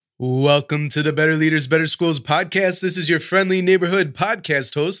Welcome to the Better Leaders, Better Schools podcast. This is your friendly neighborhood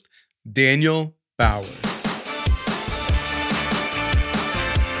podcast host, Daniel Bauer.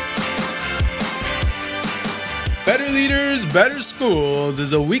 Better Leaders, Better Schools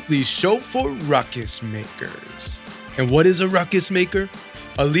is a weekly show for ruckus makers. And what is a ruckus maker?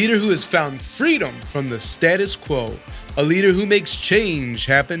 A leader who has found freedom from the status quo. A leader who makes change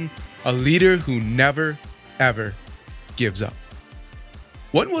happen. A leader who never, ever gives up.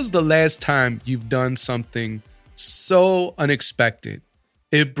 When was the last time you've done something so unexpected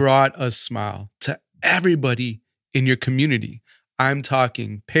it brought a smile to everybody in your community? I'm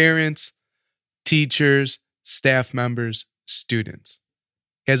talking parents, teachers, staff members, students.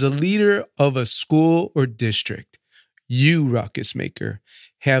 As a leader of a school or district, you, ruckus maker,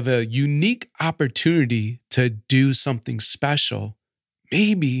 have a unique opportunity to do something special,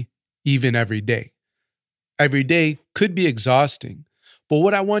 maybe even every day. Every day could be exhausting. But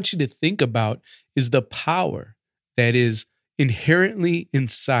what I want you to think about is the power that is inherently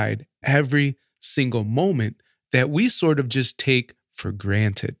inside every single moment that we sort of just take for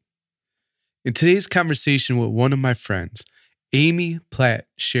granted. In today's conversation with one of my friends, Amy Platt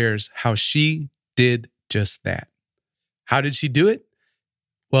shares how she did just that. How did she do it?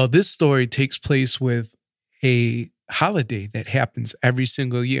 Well, this story takes place with a holiday that happens every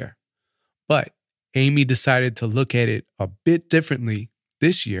single year. But Amy decided to look at it a bit differently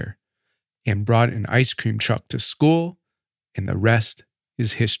this year and brought an ice cream truck to school, and the rest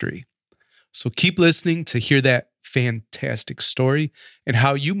is history. So keep listening to hear that fantastic story and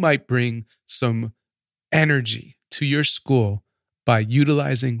how you might bring some energy to your school by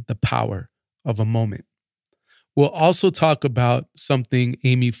utilizing the power of a moment. We'll also talk about something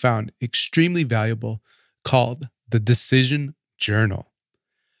Amy found extremely valuable called the Decision Journal.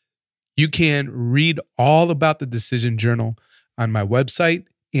 You can read all about the Decision Journal on my website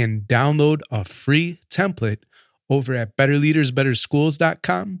and download a free template over at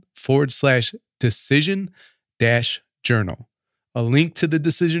betterleadersbettersschools.com/decision-journal. A link to the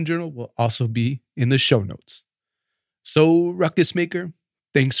Decision Journal will also be in the show notes. So, Ruckus Maker,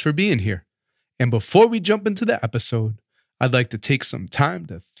 thanks for being here. And before we jump into the episode, I'd like to take some time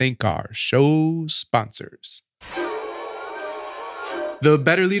to thank our show sponsors. The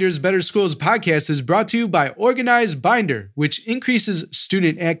Better Leaders, Better Schools podcast is brought to you by Organize Binder, which increases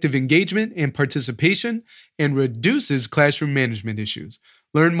student active engagement and participation and reduces classroom management issues.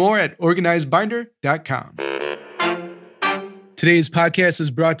 Learn more at organizebinder.com. Today's podcast is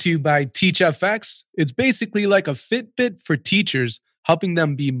brought to you by TeachFX. It's basically like a Fitbit for teachers, helping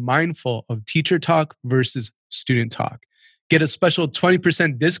them be mindful of teacher talk versus student talk. Get a special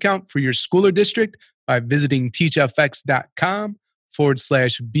 20% discount for your school or district by visiting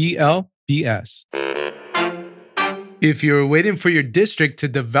teachfx.com/BLBS. If you're waiting for your district to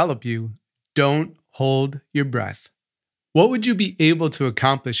develop you, don't hold your breath. What would you be able to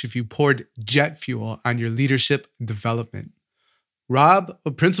accomplish if you poured jet fuel on your leadership development? Rob,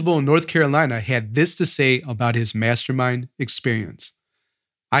 a principal in North Carolina, had this to say about his mastermind experience.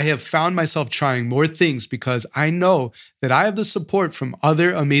 I have found myself trying more things because I know that I have the support from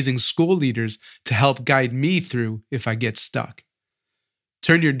other amazing school leaders to help guide me through if I get stuck.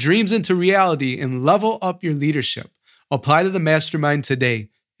 Turn your dreams into reality and level up your leadership. Apply to the mastermind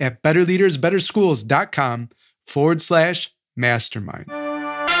today at betterleadersbettersschools.com/mastermind.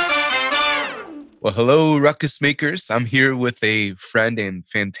 Well, hello, Ruckus Makers. I'm here with a friend and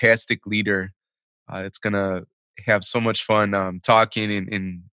fantastic leader. It's going to have so much fun talking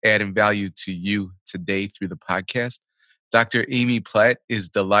and adding value to you today through the podcast. Dr. Amy Platt is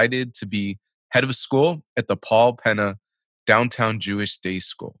delighted to be head of school at the Paul Penna Downtown Jewish Day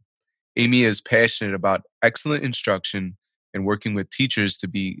School. Amy is passionate about excellent instruction and working with teachers to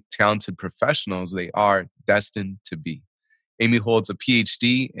be talented professionals they are destined to be. Amy holds a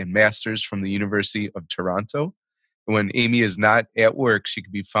PhD and master's from the University of Toronto. And when Amy is not at work, she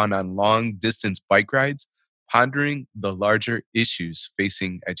can be found on long-distance bike rides, pondering the larger issues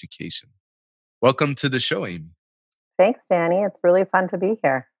facing education. Welcome to the show, Amy. Thanks, Danny. It's really fun to be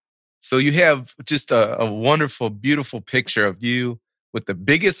here. So you have just a wonderful, beautiful picture of you with the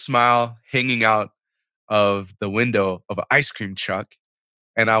biggest smile hanging out of the window of an ice cream truck.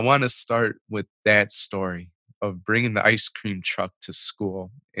 And I want to start with that story of bringing the ice cream truck to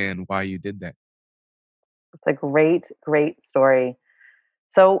school and why you did that. It's a great, great story.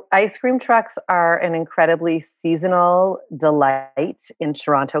 So ice cream trucks are an incredibly seasonal delight in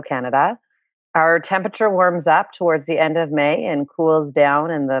Toronto, Canada. Our temperature warms up towards the end of May and cools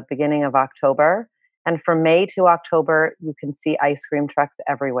down in the beginning of October. And from May to October, you can see ice cream trucks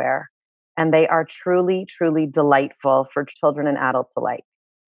everywhere. And they are truly, truly delightful for children and adults alike.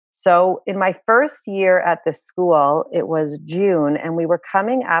 So, in my first year at the school, it was June, and we were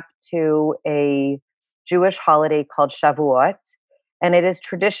coming up to a Jewish holiday called Shavuot. And it is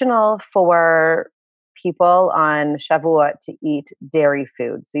traditional for people on Shavuot to eat dairy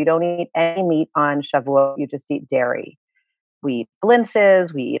food. So, you don't eat any meat on Shavuot, you just eat dairy. We eat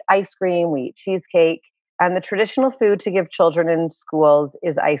blintzes, we eat ice cream, we eat cheesecake. And the traditional food to give children in schools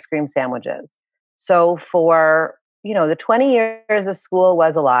is ice cream sandwiches. So for, the 20 years the school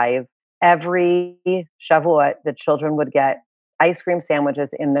was alive, every Shavuot, the children would get ice cream sandwiches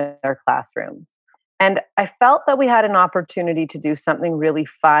in their classrooms. And I felt that we had an opportunity to do something really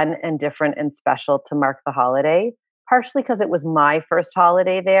fun and different and special to mark the holiday, partially because it was my first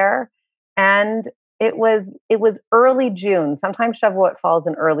holiday there. And it was early June. Sometimes Shavuot falls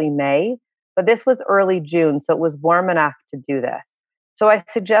in early May, but this was early June, so it was warm enough to do this. So I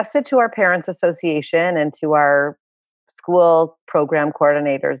suggested to our parents association and to our school program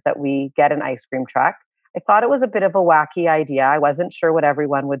coordinators that we get an ice cream truck. I thought it was a bit of a wacky idea. I wasn't sure what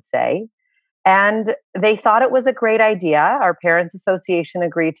everyone would say. And they thought it was a great idea. Our parents association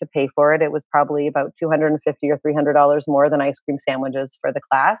agreed to pay for it. It was probably about $250 or $300 more than ice cream sandwiches for the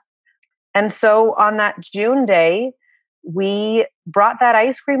class. And so on that June day, we brought that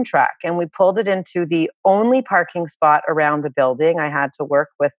ice cream truck and we pulled it into the only parking spot around the building. I had to work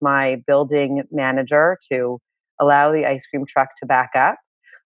with my building manager to allow the ice cream truck to back up.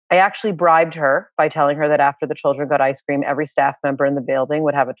 I actually bribed her by telling her that after the children got ice cream, every staff member in the building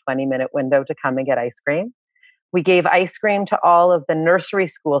would have a 20-minute window to come and get ice cream. We gave ice cream to all of the nursery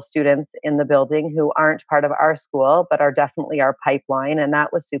school students in the building who aren't part of our school, but are definitely our pipeline. And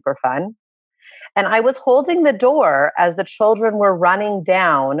that was super fun. And I was holding the door as the children were running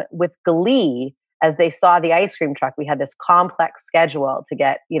down with glee as they saw the ice cream truck. We had this complex schedule to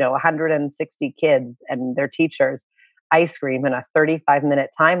get, 160 kids and their teachers ice cream in a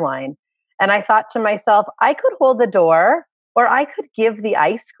 35-minute timeline. And I thought to myself, I could hold the door or I could give the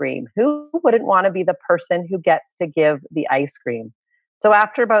ice cream. Who wouldn't want to be the person who gets to give the ice cream? So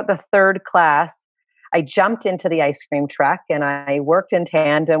after about the third class, I jumped into the ice cream truck and I worked in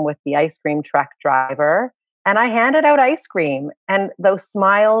tandem with the ice cream truck driver and I handed out ice cream. And those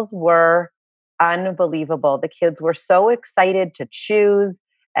smiles were unbelievable. The kids were so excited to choose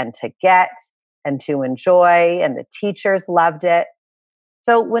and to get and to enjoy, and the teachers loved it.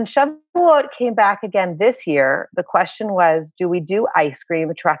 So when Shavuot came back again this year, the question was, do we do ice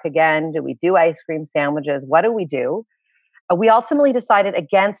cream truck again? Do we do ice cream sandwiches? What do we do? We ultimately decided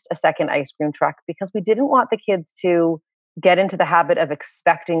against a second ice cream truck because we didn't want the kids to get into the habit of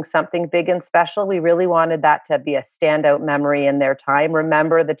expecting something big and special. We really wanted that to be a standout memory in their time.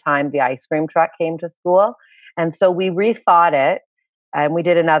 Remember the time the ice cream truck came to school. And so we rethought it and we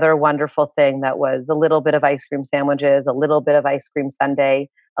did another wonderful thing that was a little bit of ice cream sandwiches, a little bit of ice cream sundae,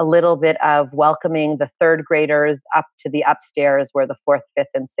 a little bit of welcoming the third graders up to the upstairs where the fourth, fifth,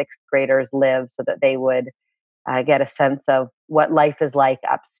 and sixth graders live so that they would get a sense of what life is like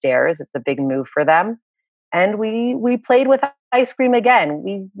upstairs. It's a big move for them. And we played with ice cream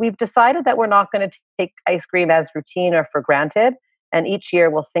again. We've decided that we're not going to take ice cream as routine or for granted. And each year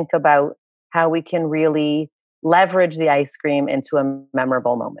we'll think about how we can really leverage the ice cream into a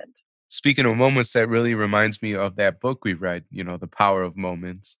memorable moment. Speaking of moments, that really reminds me of that book we read, The Power of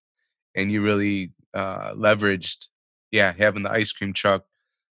Moments. And you really leveraged, having the ice cream truck,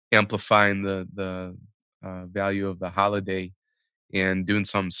 amplifying the value of the holiday and doing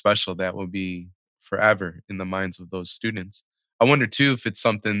something special that will be forever in the minds of those students. I wonder too if it's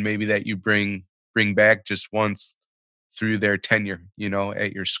something maybe that you bring back just once through their tenure,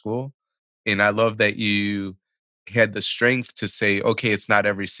 at your school. And I love that you had the strength to say, okay, it's not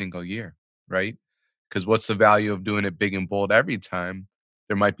every single year, right? Because what's the value of doing it big and bold every time?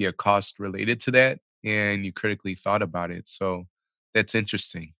 There might be a cost related to that, and you critically thought about it. So that's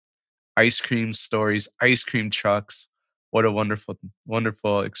interesting. Ice cream stories, ice cream trucks. What a wonderful,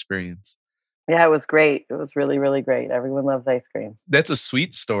 wonderful experience. Yeah, it was great. It was really, really great. Everyone loves ice cream. That's a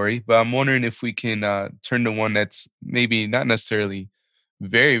sweet story, but I'm wondering if we can turn to one that's maybe not necessarily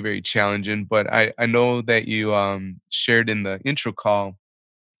very, very challenging, but I know that you shared in the intro call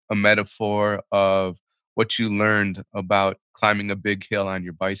a metaphor of what you learned about climbing a big hill on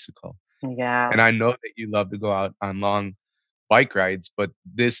your bicycle. Yeah. And I know that you love to go out on long bike rides, but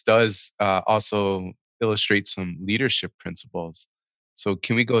this does also illustrate some leadership principles. So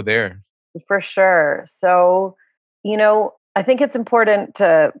can we go there? For sure. So, I think it's important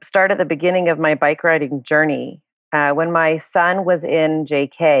to start at the beginning of my bike riding journey. When my son was in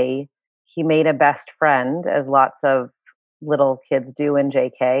JK, he made a best friend, as lots of little kids do in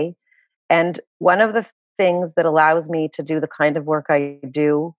JK. And one of the things that allows me to do the kind of work I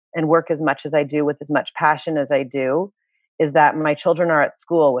do and work as much as I do with as much passion as I do is that my children are at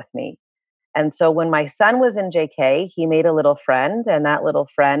school with me. And so when my son was in JK, he made a little friend, and that little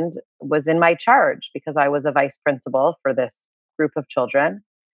friend was in my charge because I was a vice principal for this group of children.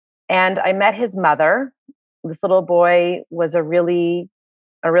 And I met his mother. This little boy was a really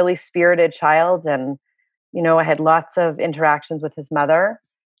spirited child, and I had lots of interactions with his mother,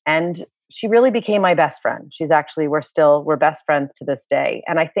 and she really became my best friend. We're best friends to this day,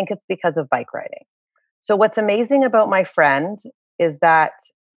 and I think it's because of bike riding. So what's amazing about my friend is that,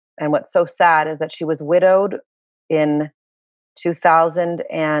 and what's so sad is that she was widowed in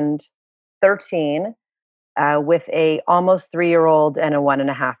 2013 with a almost 3-year-old and a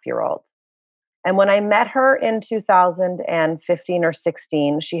 1.5-year-old. And when I met her in 2015 or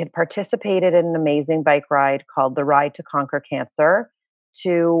 16, she had participated in an amazing bike ride called the Ride to Conquer Cancer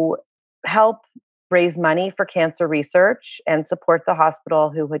to help raise money for cancer research and support the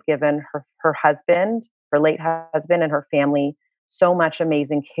hospital who had given her husband, her late husband, and her family so much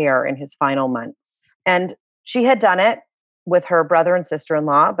amazing care in his final months. And she had done it with her brother and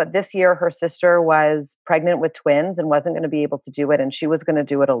sister-in-law, but this year her sister was pregnant with twins and wasn't going to be able to do it, and she was going to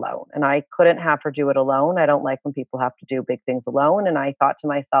do it alone. And I couldn't have her do it alone. I don't like when people have to do big things alone. And I thought to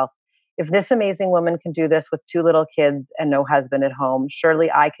myself, if this amazing woman can do this with 2 little kids and no husband at home,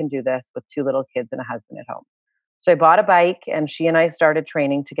 surely I can do this with 2 little kids and a husband at home. So I bought a bike, and she and I started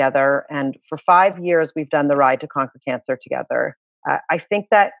training together. And for 5 years, we've done the Ride to Conquer Cancer together. I think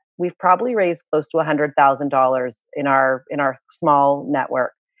that we've probably raised close to $100,000 in our small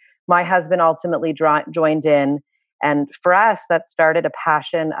network. My husband ultimately joined in, and for us, that started a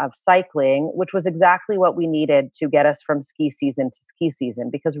passion of cycling, which was exactly what we needed to get us from ski season to ski season,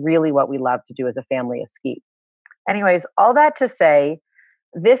 because really what we love to do as a family is ski. Anyways, all that to say,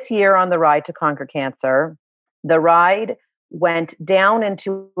 this year on the Ride to Conquer Cancer, the ride went down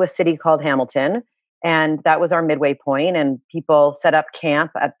into a city called Hamilton. And that was our midway point, and people set up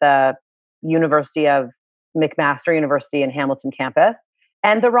camp at the McMaster University in Hamilton campus.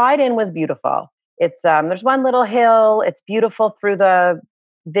 And the ride in was beautiful. It's there's one little hill. It's beautiful through the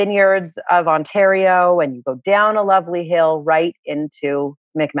vineyards of Ontario, and you go down a lovely hill right into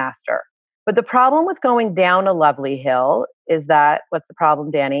McMaster. But the problem with going down a lovely hill is that, what's the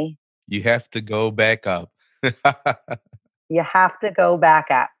problem, Danny? You have to go back up. You have to go back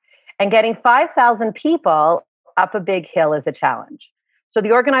up. And getting 5,000 people up a big hill is a challenge. So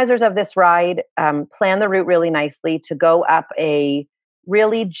the organizers of this ride planned the route really nicely to go up a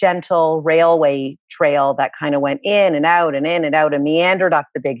really gentle railway trail that kind of went in and out and in and out and meandered up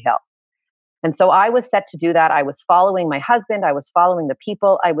the big hill. And so I was set to do that. I was following my husband. I was following the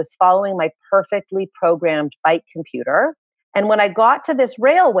people. I was following my perfectly programmed bike computer. And when I got to this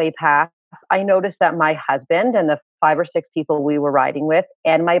railway path, I noticed that my husband and the 5 or 6 people we were riding with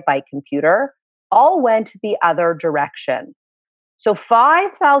and my bike computer all went the other direction. So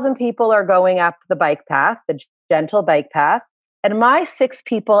 5,000 people are going up the bike path, the gentle bike path, and my 6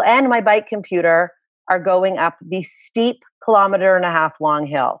 people and my bike computer are going up the steep 1.5 kilometer long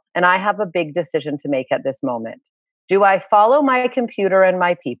hill. And I have a big decision to make at this moment. Do I follow my computer and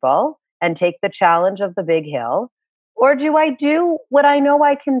my people and take the challenge of the big hill? Or do I do what I know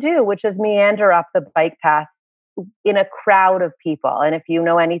I can do, which is meander up the bike path in a crowd of people? And if you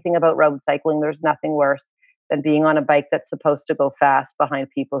know anything about road cycling, there's nothing worse than being on a bike that's supposed to go fast behind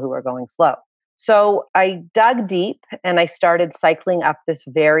people who are going slow. So I dug deep and I started cycling up this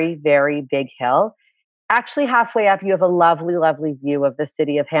very, very big hill. Actually, halfway up, you have a lovely, lovely view of the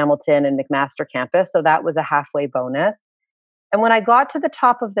city of Hamilton and McMaster campus. So that was a halfway bonus. And when I got to the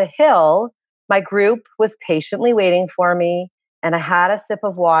top of the hill, my group was patiently waiting for me, and I had a sip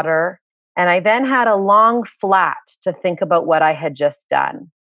of water, and I then had a long flat to think about what I had just done.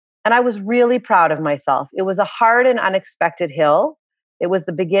 And I was really proud of myself. It was a hard and unexpected hill. It was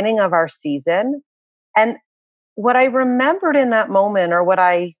the beginning of our season. And what I remembered in that moment, or what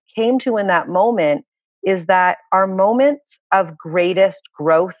I came to in that moment, is that our moments of greatest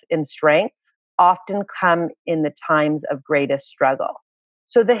growth and strength often come in the times of greatest struggle.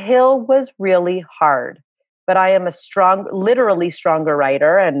 So the hill was really hard, but I am literally stronger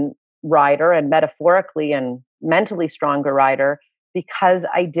rider and metaphorically and mentally stronger rider because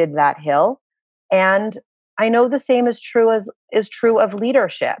I did that hill. And I know the same is true of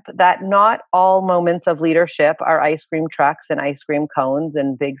leadership, that not all moments of leadership are ice cream trucks and ice cream cones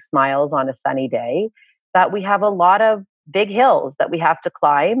and big smiles on a sunny day, that we have a lot of big hills that we have to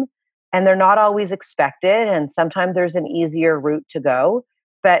climb, and they're not always expected. And sometimes there's an easier route to go.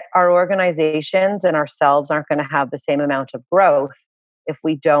 But our organizations and ourselves aren't going to have the same amount of growth if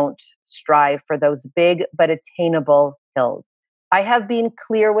we don't strive for those big but attainable hills. I have been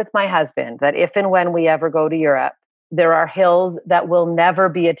clear with my husband that if and when we ever go to Europe, there are hills that will never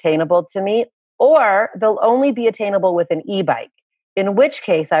be attainable to me, or they'll only be attainable with an e-bike. In which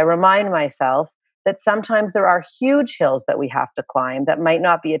case, I remind myself that sometimes there are huge hills that we have to climb that might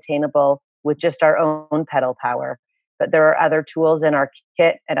not be attainable with just our own pedal power. But there are other tools in our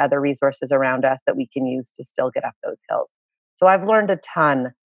kit and other resources around us that we can use to still get up those hills. So I've learned a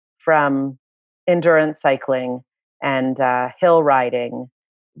ton from endurance cycling and hill riding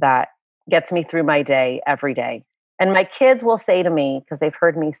that gets me through my day every day. And my kids will say to me, because they've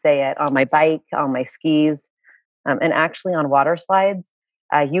heard me say it on my bike, on my skis, and actually on water slides,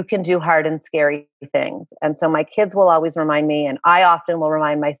 you can do hard and scary things. And so my kids will always remind me, and I often will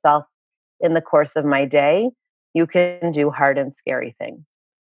remind myself in the course of my day, you can do hard and scary things.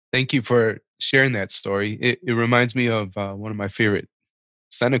 Thank you for sharing that story. It reminds me of one of my favorite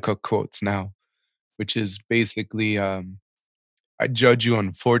Seneca quotes now, which is basically, I judge you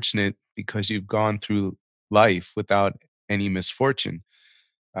unfortunate because you've gone through life without any misfortune.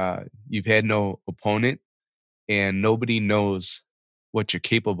 You've had no opponent, and nobody knows what you're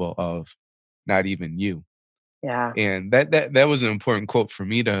capable of, not even you. Yeah. And that was an important quote for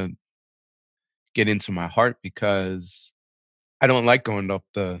me to get into my heart because I don't like going up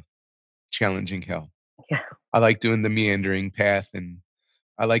the challenging hill. Yeah. I like doing the meandering path, and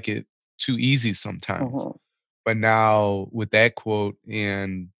I like it too easy sometimes. Mhm. But now with that quote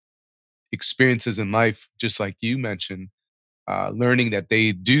and experiences in life, just like you mentioned, learning that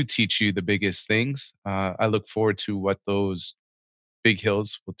they do teach you the biggest things, I look forward to what those big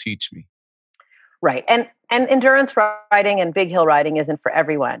hills will teach me. Right. And endurance riding and big hill riding isn't for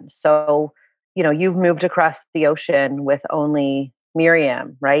everyone. So, you've moved across the ocean with only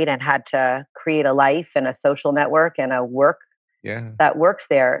Miriam, right? And had to create a life and a social network and a work Yeah. that works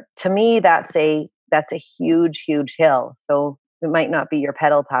there. To me, that's a huge, huge hill. So it might not be your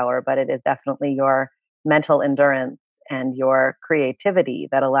pedal power, but it is definitely your mental endurance and your creativity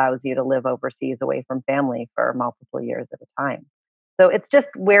that allows you to live overseas away from family for multiple years at a time. So it's just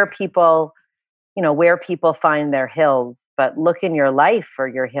where people find their hills, but look in your life for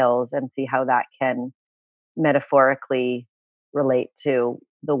your hills and see how that can metaphorically relate to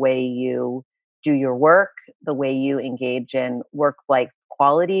the way you do your work, the way you engage in work life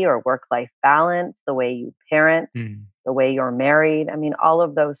quality or work life balance, the way you parent, Mm. the way you're married. I mean, all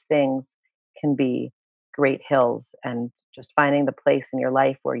of those things can be great hills, and just finding the place in your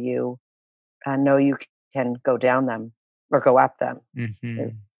life where you know you can go down them or go up them is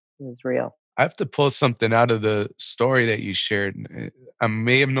Mhm. is real. I have to pull something out of the story that you shared. I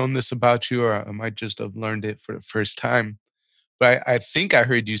may have known this about you, or I might just have learned it for the first time. But I think I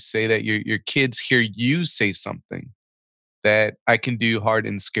heard you say that your kids hear you say something that I can do hard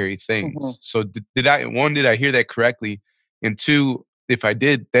and scary Mhm. things. So did I one, did I hear that correctly? And two, if I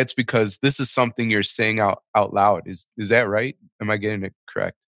did, that's because this is something you're saying out loud. Is that right? Am I getting it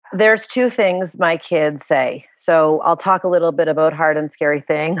correct? There's two things my kids say. So I'll talk a little bit about hard and scary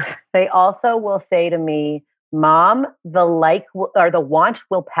things. They also will say to me, "Mom, or the want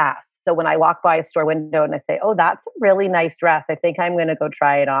will pass." So when I walk by a store window and I say, "Oh, that's a really nice dress. I think I'm going to go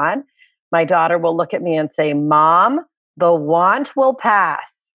try it on." My daughter will look at me and say, "Mom, the want will pass."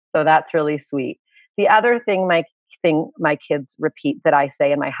 So that's really sweet. The other thing my kids repeat that I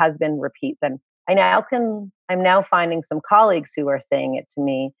say and my husband repeats, and I'm now finding some colleagues who are saying it to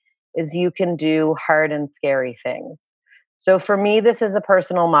me, is you can do hard and scary things. So for me, this is a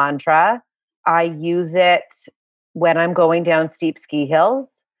personal mantra. I use it when I'm going down steep ski hills.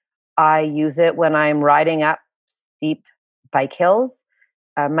 I use it when I'm riding up steep bike hills.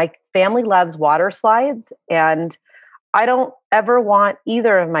 My family loves water slides, and I don't ever want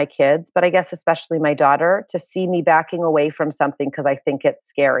either of my kids, but I guess especially my daughter, to see me backing away from something because I think it's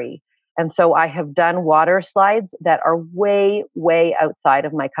scary. And so I have done water slides that are way, way outside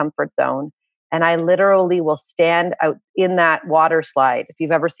of my comfort zone. And I literally will stand out in that water slide. If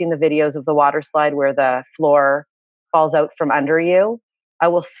you've ever seen the videos of the water slide where the floor falls out from under you, I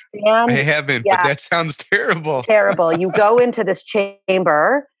will I stand. haven't, but Yeah, that sounds terrible. terrible. You go into this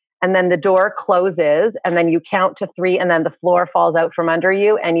chamber and then the door closes and then you count to three and then the floor falls out from under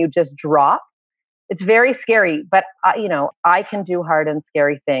you and you just drop. It's very scary, but I can do hard and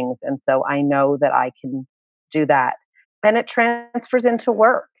scary things. And so I know that I can do that. And it transfers into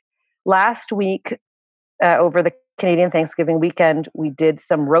work. Last week, over the Canadian Thanksgiving weekend, we did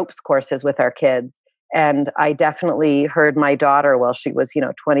some ropes courses with our kids. And I definitely heard my daughter while she was,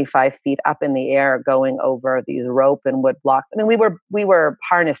 25 feet up in the air going over these rope and wood blocks. I mean, we were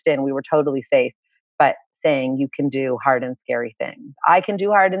harnessed in, we were totally safe. But saying you can do hard and scary things. I can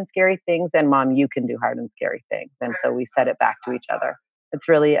do hard and scary things, and mom, you can do hard and scary things. And so we said it back to each other. It's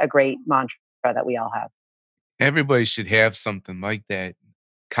really a great mantra that we all have. Everybody should have something like that.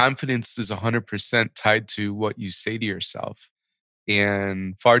 Confidence is 100% tied to what you say to yourself.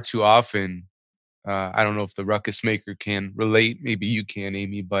 And far too often, I don't know if the ruckus maker can relate. Maybe you can,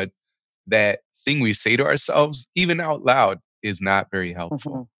 Amy, but that thing we say to ourselves, even out loud, is not very Hmm.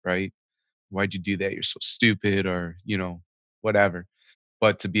 helpful, right? Why'd you do that? You're so stupid, or, whatever.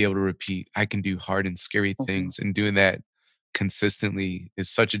 But to be able to repeat, I can do hard and scary Hmm. things, and doing that consistently is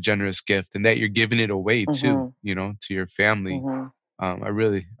such a generous gift, and that you're giving it away too, Hmm. to your family. Hmm. I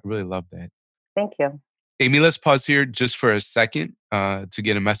really love that. Thank you. Amy, let's pause here just for a second to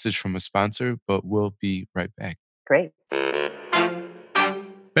get a message from a sponsor, but we'll be right back. Great.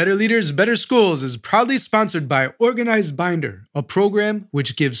 Better Leaders, Better Schools is proudly sponsored by Organized Binder, a program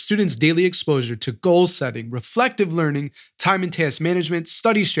which gives students daily exposure to goal setting, reflective learning, time and task management,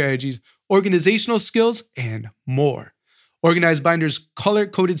 study strategies, organizational skills, and more. Organized Binder's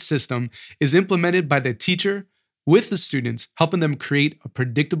color-coded system is implemented by the teacher with the students, helping them create a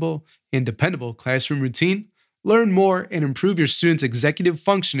predictable and dependable classroom routine. Learn more and improve your students' executive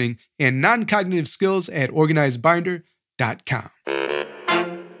functioning and non-cognitive skills at organizedbinder.com.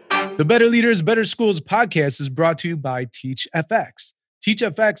 The Better Leaders, Better Schools podcast is brought to you by TeachFX.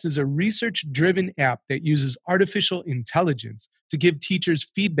 TeachFX is a research-driven app that uses artificial intelligence to give teachers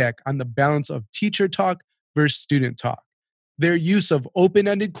feedback on the balance of teacher talk versus student talk. Their use of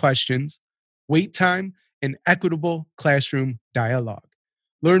open-ended questions, wait time, and equitable classroom dialogue.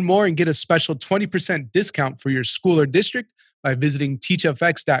 Learn more and get a special 20% discount for your school or district by visiting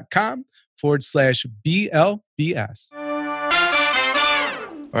teachfx.com/BLBS.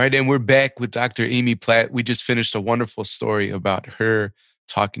 All right, and we're back with Dr. Amy Platt. We just finished a wonderful story about her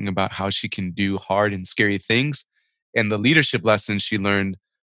talking about how she can do hard and scary things and the leadership lessons she learned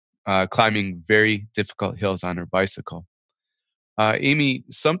climbing very difficult hills on her bicycle. Amy,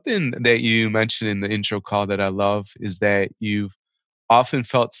 something that you mentioned in the intro call that I love is that you've often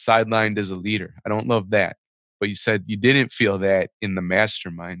felt sidelined as a leader. I don't love that, but you said you didn't feel that in the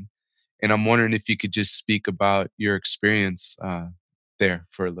mastermind. And I'm wondering if you could just speak about your experience there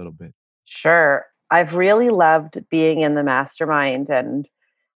for a little bit. Sure. I've really loved being in the mastermind and,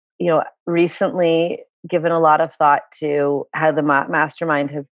 recently given a lot of thought to how the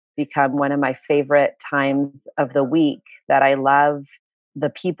mastermind has become one of my favorite times of the week, that I love the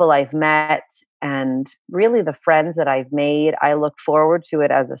people I've met and really the friends that I've made. I look forward to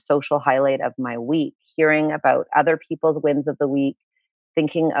it as a social highlight of my week, hearing about other people's wins of the week,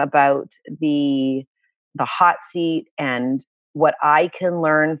 thinking about the hot seat and what I can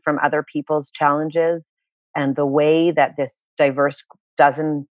learn from other people's challenges, and the way that this diverse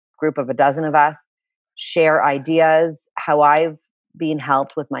group of a dozen of us share ideas, how I've been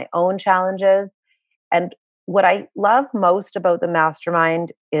helped with my own challenges. And what I love most about the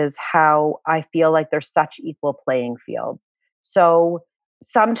mastermind is how I feel like there's such equal playing field. So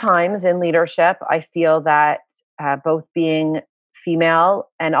sometimes in leadership, I feel that both being female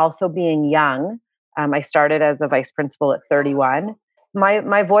and also being young, I started as a vice principal at 31.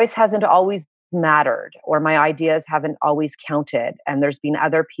 My voice hasn't always mattered, or my ideas haven't always counted. And there's been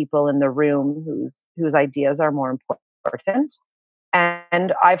other people in the room whose ideas are more important.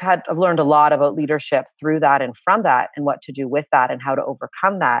 And I've learned a lot about leadership through that and from that, and what to do with that and how to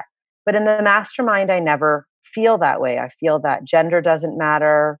overcome that. But in the mastermind, I never feel that way. I feel that gender doesn't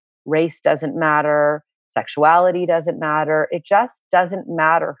matter, race doesn't matter, sexuality doesn't matter. It just doesn't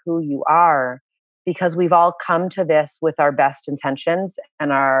matter who you are, because we've all come to this with our best intentions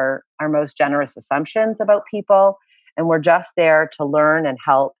and our most generous assumptions about people. And we're just there to learn and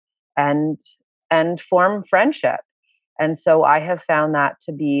help and form friendship. And so I have found that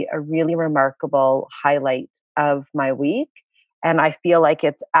to be a really remarkable highlight of my week. And I feel like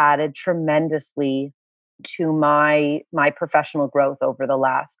it's added tremendously to my professional growth over the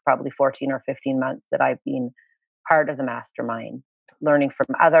last probably 14 or 15 months that I've been part of the mastermind, learning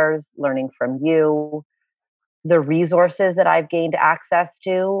from others, learning from you, the resources that I've gained access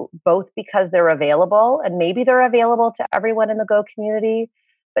to, both because they're available and maybe they're available to everyone in the Go community,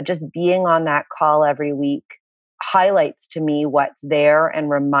 but just being on that call every week highlights to me what's there and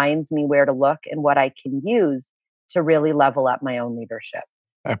reminds me where to look and what I can use to really level up my own leadership.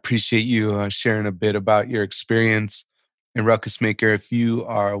 I appreciate you sharing a bit about your experience in Ruckus Maker. If you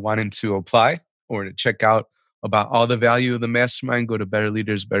are wanting to apply or to check out about all the value of the mastermind, go to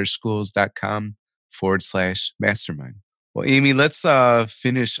betterleadersbetterschools.com/mastermind. Well, Amy, let's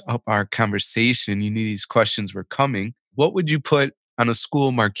finish up our conversation. You knew these questions were coming. What would you put on a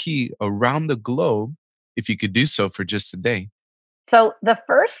school marquee around the globe if you could do so for just a day? So the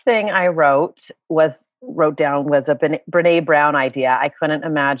first thing I wrote down was a Brene Brown idea. I couldn't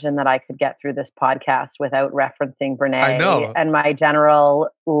imagine that I could get through this podcast without referencing I Brene know. and my general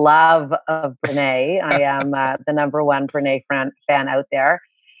love of Brene. I am the number one Brene fan out there.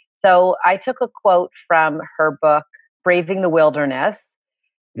 So I took a quote from her book, Braving the Wilderness,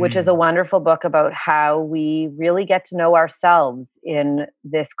 which is a Mm, wonderful book about how we really get to know ourselves in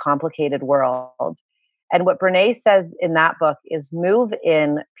this complicated world. And what Brene says in that book is move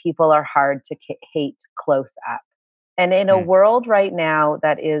in, people are hard to hate close up. And in a mm, world right now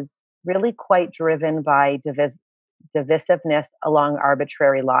that is really quite driven by divisiveness along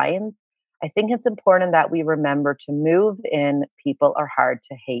arbitrary lines, I think it's important that we remember to move in, people are hard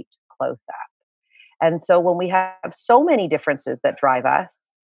to hate close up. And so when we have so many differences that drive us,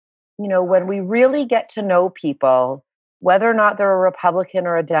 when we really get to know people, whether or not they're a Republican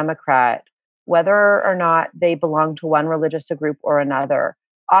or a Democrat, whether or not they belong to one religious group or another,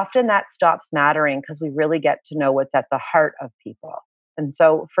 often that stops mattering because we really get to know what's at the heart of people. And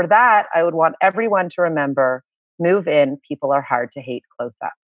so for that, I would want everyone to remember move in, people are hard to hate close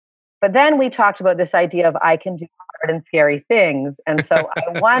up. But then we talked about this idea of I can do hard and scary things. And so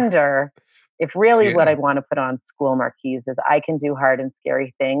I wonder if really what yeah. I'd want to put on school marquees is I can do hard and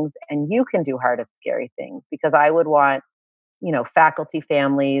scary things and you can do hard and scary things, because I would want, faculty,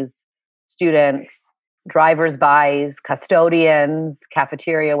 families, students, drivers bys, custodians,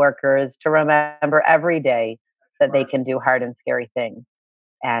 cafeteria workers to remember every day that they can do hard and scary things.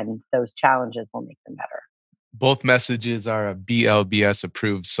 And those challenges will make them better. Both messages are BLBS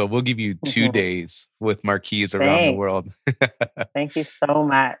approved. So we'll give you two Mhm. days with marquees around the Thanks. world. Thank you so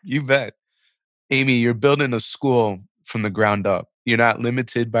much. You bet. Amy, you're building a school from the ground up. You're not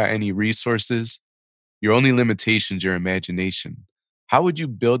limited by any resources. Your only limitation's your imagination. How would you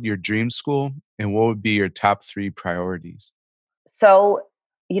build your dream school, and what would be your top three priorities? So,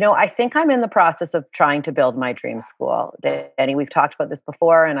 I think I'm in the process of trying to build my dream school. Danny, we've talked about this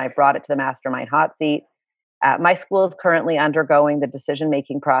before, and I brought it to the mastermind hot seat. My school is currently undergoing the decision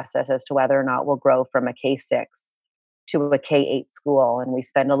making process as to whether or not we'll grow from a K-6 to a K-8 school. And we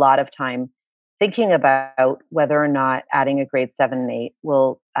spend a lot of time thinking about whether or not adding a grade 7 and 8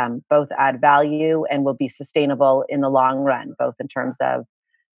 will both add value and will be sustainable in the long run, both in terms of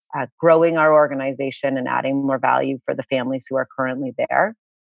growing our organization and adding more value for the families who are currently there.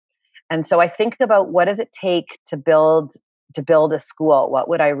 And so I think about what does it take to build a school? What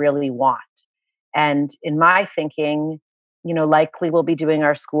would I really want? And in my thinking, likely we'll be doing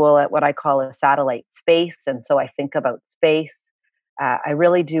our school at what I call a satellite space. And so I think about space. I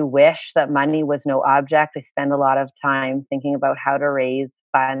really do wish that money was no object. I spend a lot of time thinking about how to raise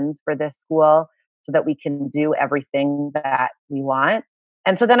funds for this school so that we can do everything that we want.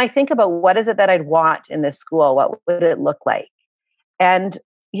 And so then I think about what is it that I'd want in this school? What would it look like? And,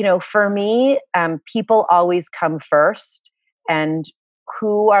 for me, people always come first. And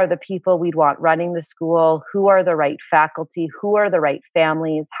who are the people we'd want running the school? Who are the right faculty? Who are the right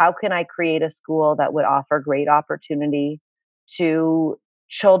families? How can I create a school that would offer great opportunity to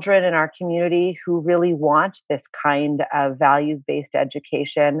children in our community who really want this kind of values based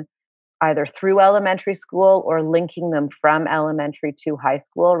education, either through elementary school or linking them from elementary to high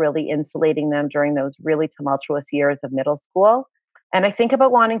school, really insulating them during those really tumultuous years of middle school? And I think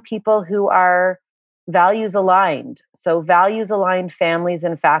about wanting people who are values aligned. So, values aligned families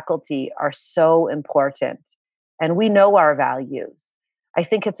and faculty are so important. And we know our values. I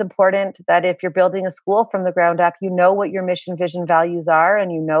think it's important that if you're building a school from the ground up, you know what your mission, vision, values are,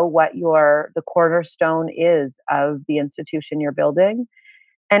 and you know what the cornerstone is of the institution you're building.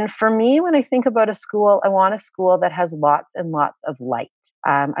 And for me, when I think about a school, I want a school that has lots and lots of light.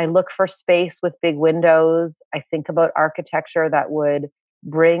 I look for space with big windows. I think about architecture that would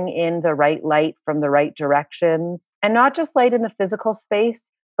bring in the right light from the right directions, and not just light in the physical space,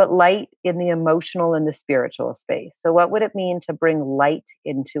 but light in the emotional and the spiritual space. So, what would it mean to bring light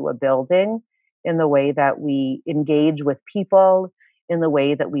into a building in the way that we engage with people, in the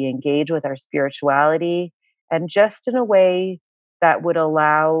way that we engage with our spirituality, and just in a way that would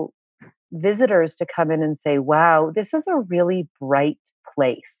allow visitors to come in and say, wow, this is a really bright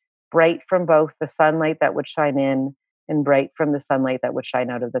place, bright from both the sunlight that would shine in and bright from the sunlight that would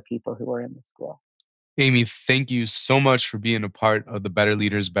shine out of the people who were in the school. Amy, thank you so much for being a part of the Better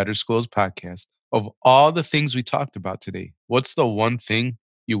Leaders, Better Schools podcast. Of all the things we talked about today, what's the one thing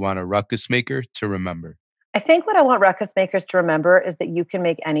you want a ruckus maker to remember? I think what I want ruckus makers to remember is that you can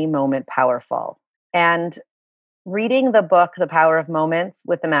make any moment powerful. And reading the book, The Power of Moments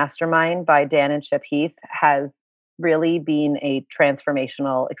with the Mastermind by Dan and Chip Heath has really been a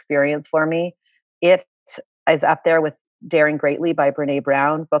transformational experience for me. It is up there with Daring Greatly by Brene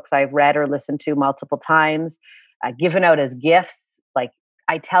Brown, books I've read or listened to multiple times, given out as gifts. Like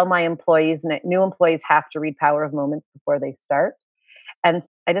I tell my employees, new employees have to read Power of Moments before they start. And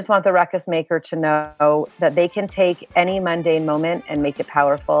I just want the ruckus maker to know that they can take any mundane moment and make it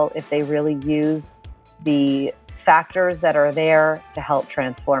powerful if they really use the factors that are there to help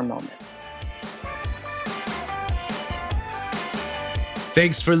transform moments.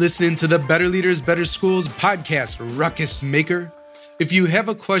 Thanks for listening to the Better Leaders, Better Schools podcast, Ruckus Maker. If you have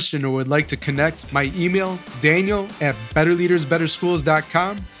a question or would like to connect, my email,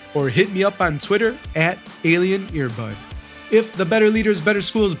 daniel@betterleadersbetterschools.com, or hit me up on Twitter @AlienEarbud. If the Better Leaders, Better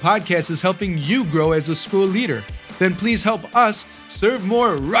Schools podcast is helping you grow as a school leader, then please help us serve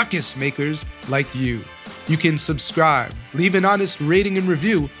more ruckus makers like you. You can subscribe, leave an honest rating and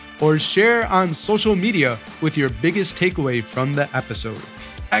review, or share on social media with your biggest takeaway from the episode.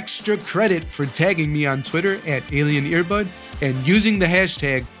 Extra credit for tagging me on Twitter @AlienEarbud and using the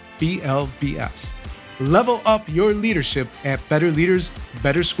hashtag BLBS. Level up your leadership at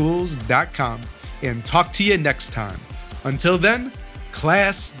betterleadersbetterschools.com, and talk to you next time. Until then,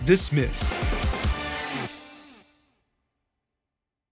 class dismissed.